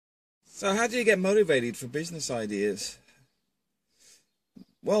So how do you get motivated for business ideas?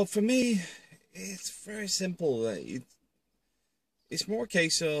 Well, for me, it's very simple. It's more a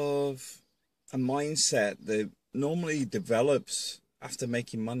case of a mindset that normally develops after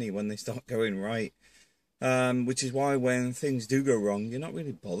making money when they start going right. Which is why when things do go wrong, you're not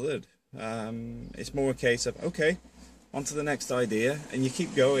really bothered. It's more a case of, okay, on to the next idea, and you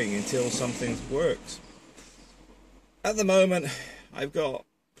keep going until something works. At the moment, I've got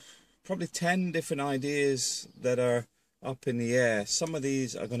probably 10 different ideas that are up in the air. Some of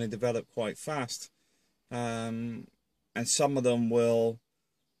these are going to develop quite fast, and some of them will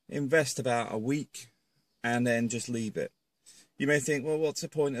invest about a week and then just leave it. You may think, well, what's the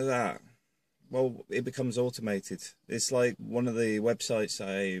point of that? Well, it becomes automated. It's like one of the websites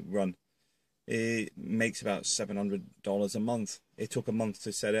I run. It makes about $700 a month. It took a month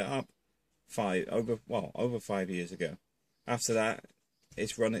to set it up. Over 5 years ago. After that,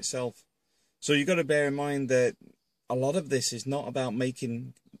 it's run itself. So you've got to bear in mind that a lot of this is not about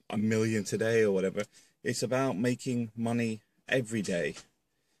making a million today or whatever. It's about making money every day.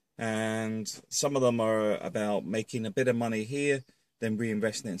 And some of them are about making a bit of money here, then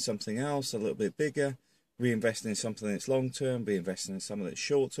reinvesting it in something else a little bit bigger, reinvesting in something that's long-term, reinvesting in something that's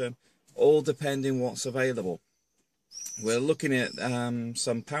short-term, all depending what's available. We're looking at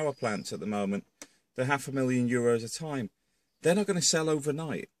some power plants at the moment. They're €500,000 a time. They're not going to sell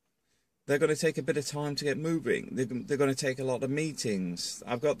overnight. They're going to take a bit of time to get moving. They're going to take a lot of meetings.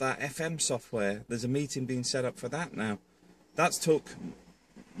 I've got that FM software. There's a meeting being set up for that now. That's took,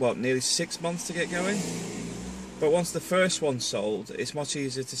 what, nearly 6 months to get going? But once the first one's sold, it's much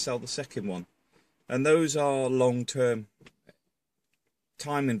easier to sell the second one. And those are long-term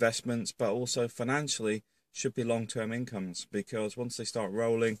time investments, but also financially should be long-term incomes, because once they start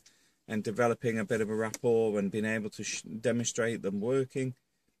rolling and developing a bit of a rapport and being able to demonstrate them working,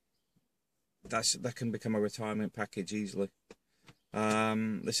 that can become a retirement package easily.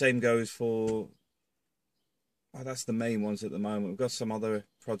 The same goes for, that's the main ones at the moment. We've got some other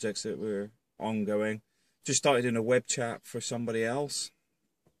projects that we're ongoing. Just started in a web chat for somebody else,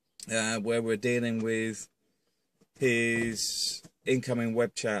 where we're dealing with his incoming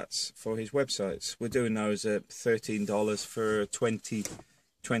web chats for his websites. We're doing those at $13 for 20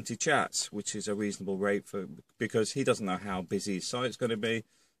 chats, which is a reasonable rate because he doesn't know how busy his site's going to be.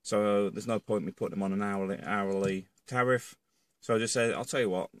 So there's no point in me putting him on an hourly tariff. So I just said, I'll tell you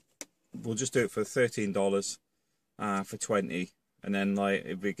what, we'll just do it for $13 for 20, and then like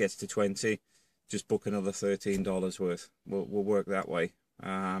if it gets to 20, just book another $13 worth. We'll work that way,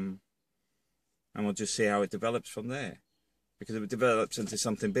 and we'll just see how it develops from there. Because if it develops into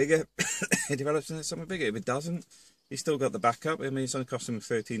something bigger, it develops into something bigger. If it doesn't, he's still got the backup. I mean, it's only costing him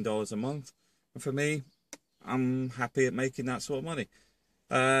 $13 a month, and for me, I'm happy at making that sort of money.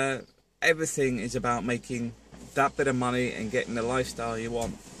 Everything is about making that bit of money and getting the lifestyle you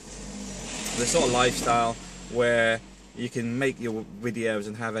want. The sort of lifestyle where you can make your videos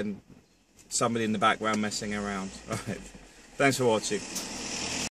and have somebody in the background messing around. All right. Thanks for watching.